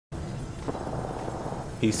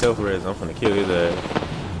He's self-res. I'm finna kill his ass.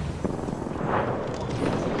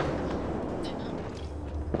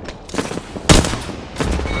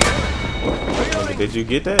 Did you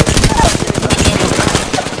get that?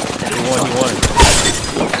 He won.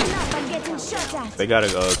 They got a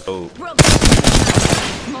code.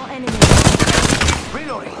 More enemies.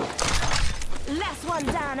 Reloading. Last one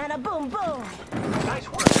down and a boom boom. Nice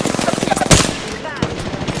work. Reloaded.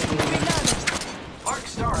 Arc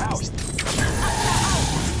Star out.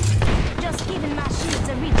 Just giving my shields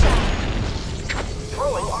a recharge.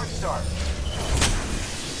 Throwing Arc Star.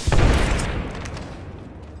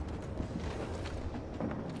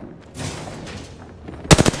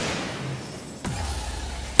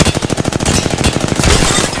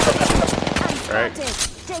 Right.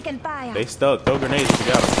 Taking fire. They stuck. Throw grenades. You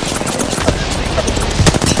got them.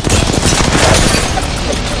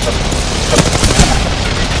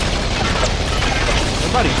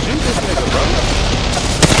 Somebody shoot this nigga, bro.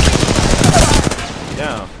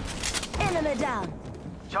 Down. Enemy down.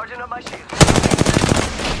 Charging up my shield.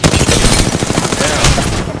 Down.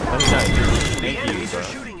 That's nice. The Thank you, enemies bro. are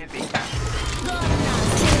shooting at me.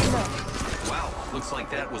 Wow, looks like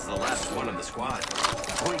that was the last one of the squad.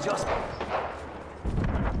 We just...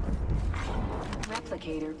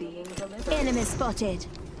 Replicator being delivered. Enemy spotted.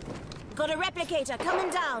 Got a replicator coming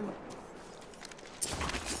down.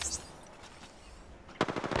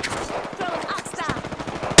 Throwing Oxstar.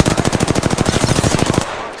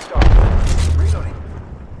 Arc Star. Reloading.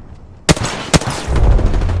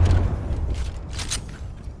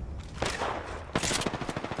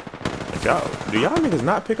 Do y'all niggas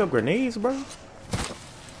not pick up grenades, bro?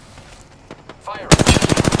 Fire.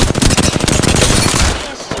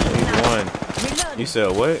 He's one. Reloading. You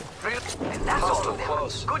said what? That's all of them.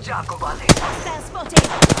 Close. Good job, compadre. Hostile spotted.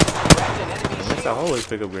 I always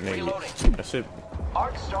pick up grenades. That shit,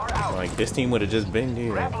 Arc Star out. like, this team would have just been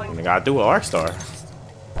here. Nigga, I do an Arc Star.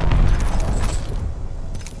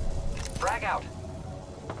 Frag out.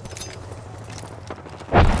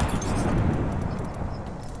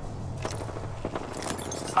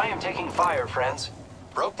 I am taking fire, friends.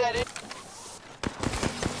 Broke that in.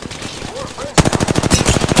 More friends.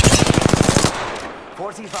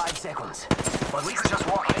 45 seconds. But we could just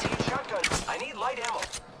walk it. I need shotgun. I need light ammo.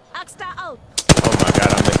 Oxstar out. Oh my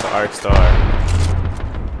god, I missed the Arc Star.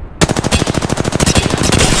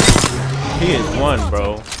 He is one,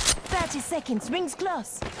 bro. 30 seconds. Rings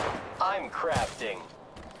close. I'm crafting.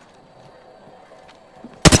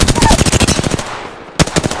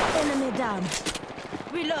 Enemy down.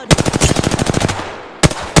 Reload.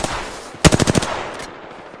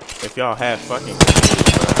 If y'all had fucking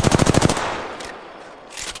grenades,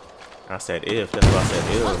 bro. I said if. That's why I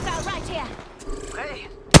said if. Hostile right here. Hey.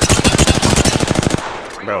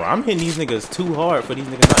 Bro, I'm hitting these niggas too hard for these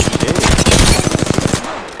niggas not to be dead.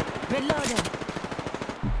 Reloading.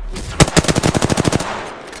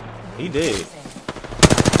 He did.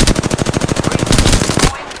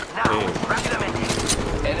 Now, Yeah. wrap them in.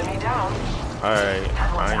 Enemy down. Alright.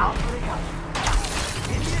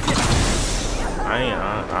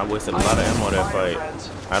 I wasted a lot of ammo that fight.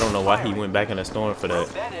 I don't know why he went back in the storm for that.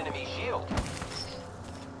 That enemy shield.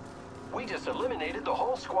 We just eliminated the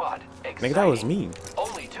whole squad. Nigga, that was me.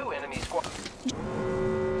 Only 2 enemy squad. Say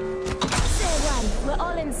one. We're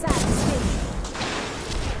all inside. Swing.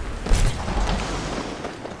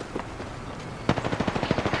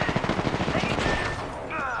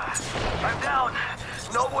 I'm down.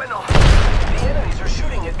 No bueno. The enemies are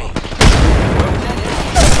shooting at me.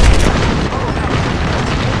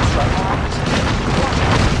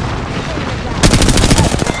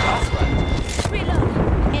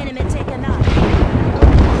 Reload. Enemy taken out.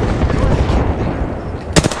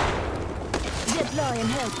 Deploying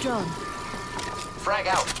health drone. Frag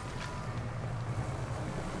out.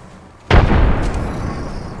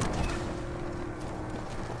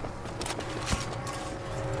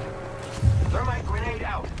 Thermite grenade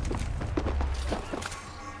out.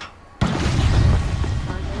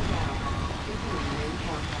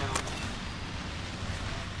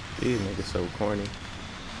 These niggas so corny.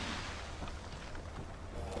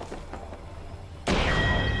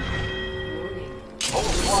 Whole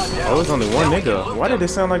squad down. Oh, it was only one Now we can nigga. loot Why did them. it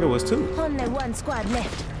sound like it was 2? Only one squad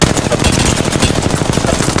left.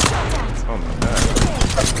 Oh my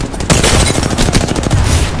god.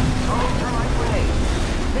 Thermite grenade.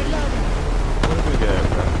 Reloading. What did we get,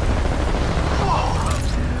 bro?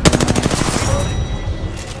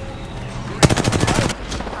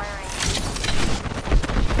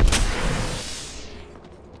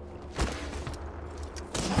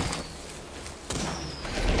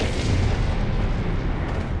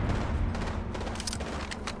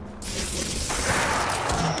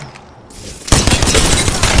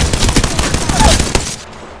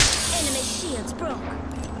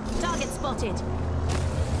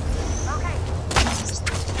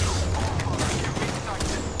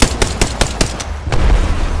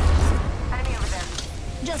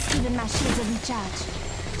 Just giving my shields a recharge.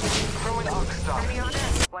 Throwing arc star.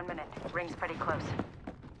 1 minute. Ring's pretty close.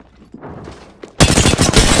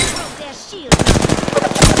 Broke their shield.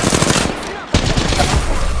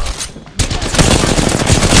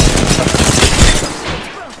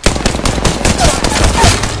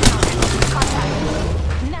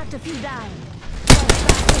 Knocked a few down.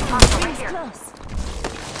 Rings close.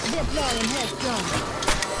 Deploying headstrong.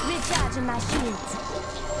 Recharging my shields.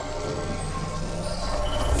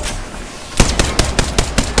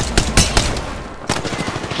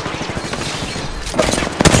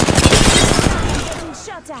 Getting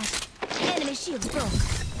shot at. Enemy shields broke.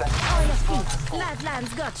 On your feet.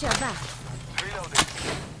 Lifeline's got your back. Reloading.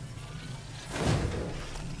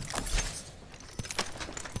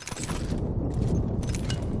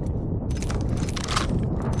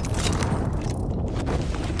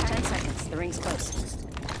 The ring's close.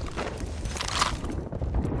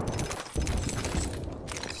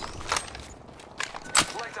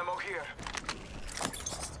 Light ammo here.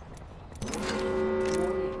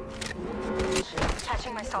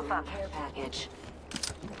 Patching myself up. Care package.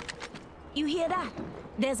 You hear that?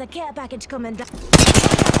 There's a care package coming down.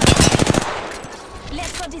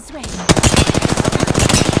 Let's go this way.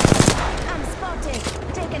 I'm spotted.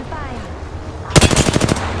 Taking fire.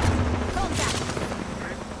 Contact.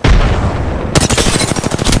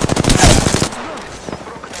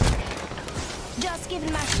 Just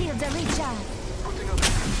giving my shields a recharge.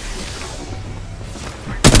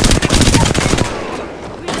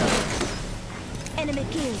 Reload. Enemy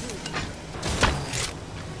killed.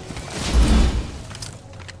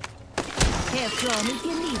 Here from if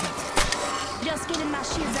you need it. Just giving my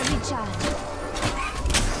shields a recharge.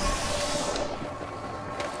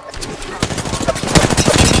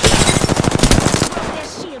 Broke their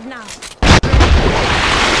shield now.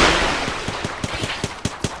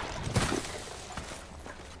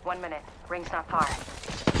 One minute. Ring's not far.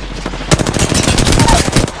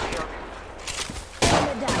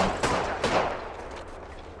 Enemy down.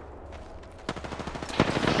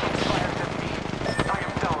 I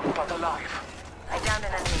am down but alive. I downed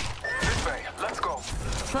an enemy. This way. Let's go.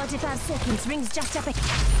 45 seconds. Rings just up.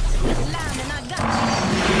 Land and I got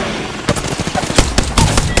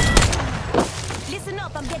you. Listen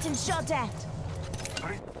up. I'm getting shot at.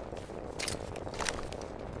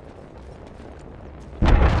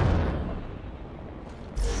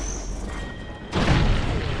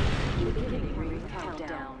 Ring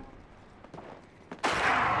countdown.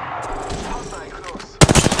 Hostile close.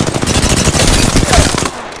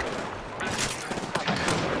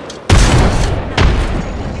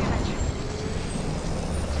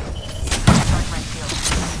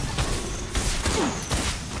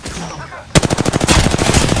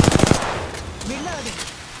 Reloading.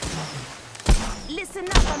 Listen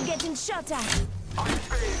up. I'm getting shot at.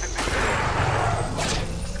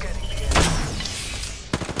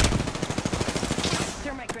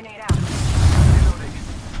 Thermite grenade out. Reloading.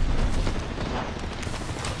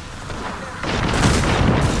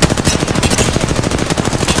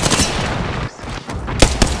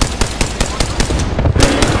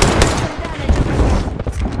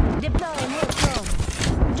 Deploying headstrong.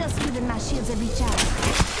 Just giving my shields a recharge.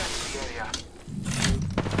 Scan the area.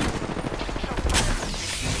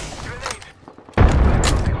 Grenade.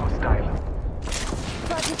 Closing hostile.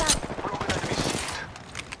 45. Broken enemy shield.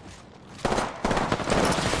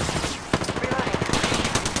 Reloading.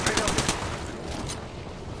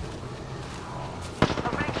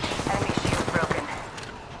 Enemy shield broken.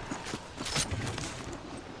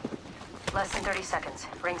 Less than 30 seconds.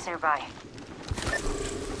 Ring's nearby.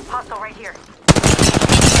 Hostile right here.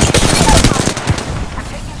 I'm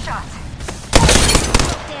taking shots.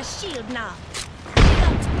 Broke their shield now.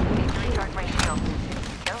 Dark right shield.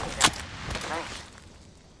 Oh, nice.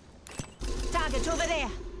 Target over there.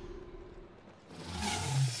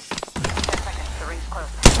 10 seconds. The ring's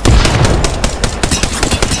close.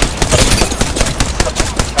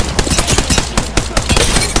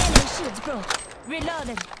 Enemy shields broke.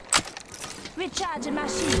 Reloading. Recharging my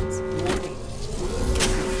shields. In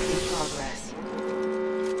progress.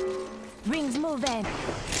 Rings moving.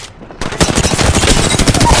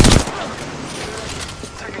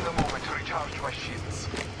 Taking a moment to recharge my shields.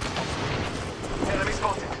 Enemy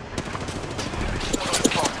spotted. Another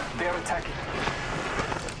spot. They are attacking.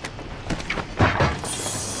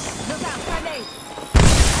 Look out, grenade.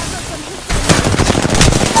 I've got some hits.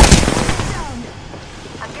 Down.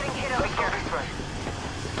 I'm getting hit over Let's go here. this way.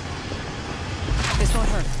 This won't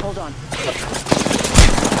hurt. Hold on.